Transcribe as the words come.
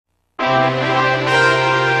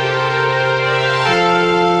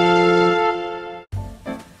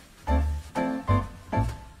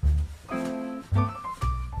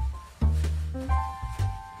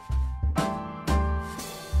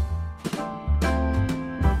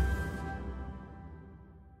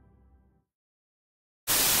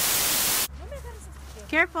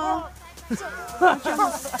Careful. Oh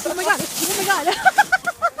my god. Oh my god.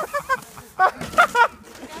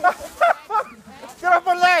 Get off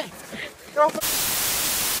my leg. Get off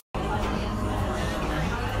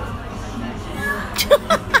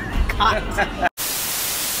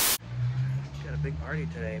Got a big party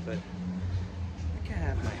today, but I can't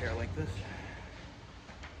have my hair like this.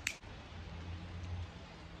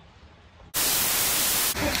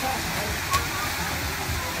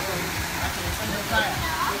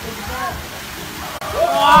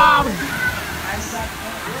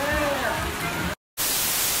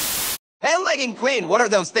 Hey, Legging Queen, what are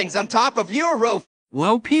those things on top of your roof?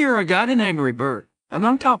 Well, Pear, I got an angry bird, and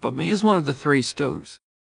on top of me is one of the 3 stoves.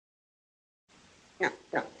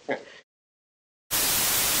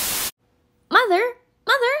 Mother,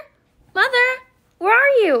 where are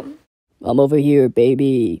you? I'm over here,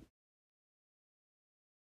 baby.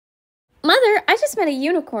 Mother, I just met a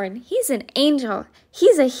unicorn. He's an angel.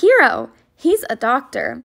 He's a hero. He's a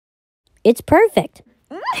doctor. It's perfect.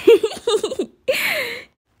 Do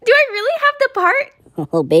I really have the part?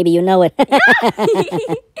 Oh, baby, you know it.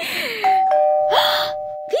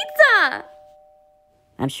 Pizza!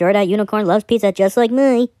 I'm sure that unicorn loves pizza just like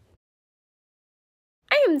me.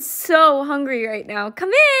 I am so hungry right now.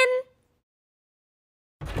 Come in!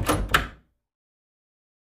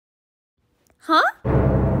 Huh?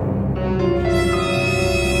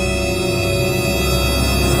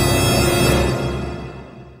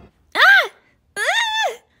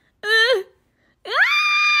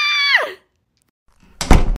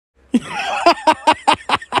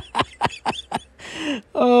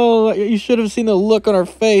 Oh, you should have seen the look on her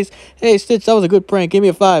face. Hey, Stitch, that was a good prank. Give me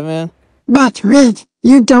a 5, man. But, Red,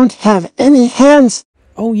 you don't have any hands.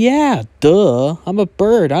 Oh, yeah, duh. I'm a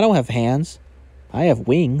bird. I don't have hands. I have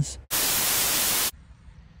wings.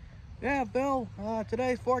 Yeah, Bill,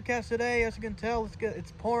 today's forecast today, as you can tell,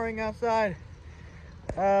 it's pouring outside.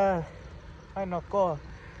 I know, cool.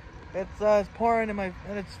 It's pouring in my,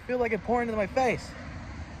 and it feels like it's pouring into my face.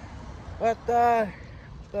 But, the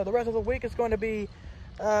rest of the week is going to be,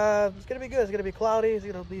 it's going to be good. It's going to be cloudy. It's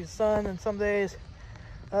going to be sun and some days.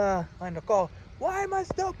 I know, cool. Why am I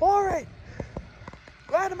still pouring?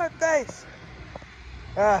 Right in my face.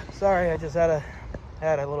 Sorry, I just had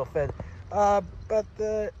a little fit. But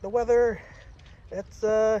the weather, it's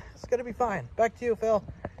gonna be fine. Back to you, Phil.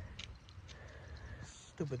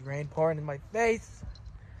 Stupid rain pouring in my face.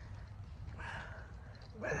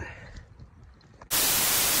 Look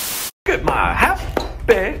at my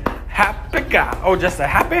happy guy. Oh, just a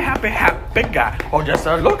happy guy. Oh, just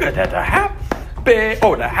a look at that, a happy,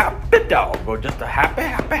 oh, the happy dog. Oh, just a happy.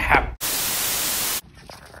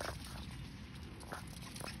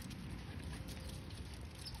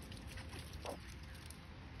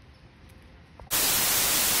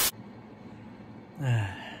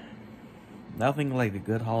 Nothing like the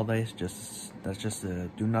good holidays. That's just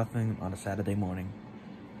do nothing on a Saturday morning.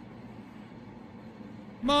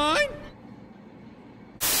 Mine?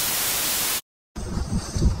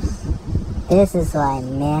 This is why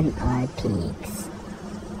men are pigs.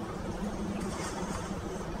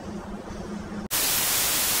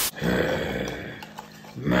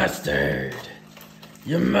 Mustard.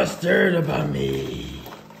 You mustard about me.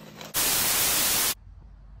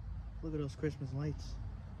 Look at those Christmas lights.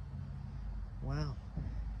 Wow.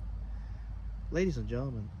 Ladies and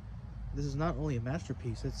gentlemen, this is not only a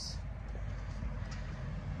masterpiece, it's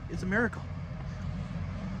a miracle.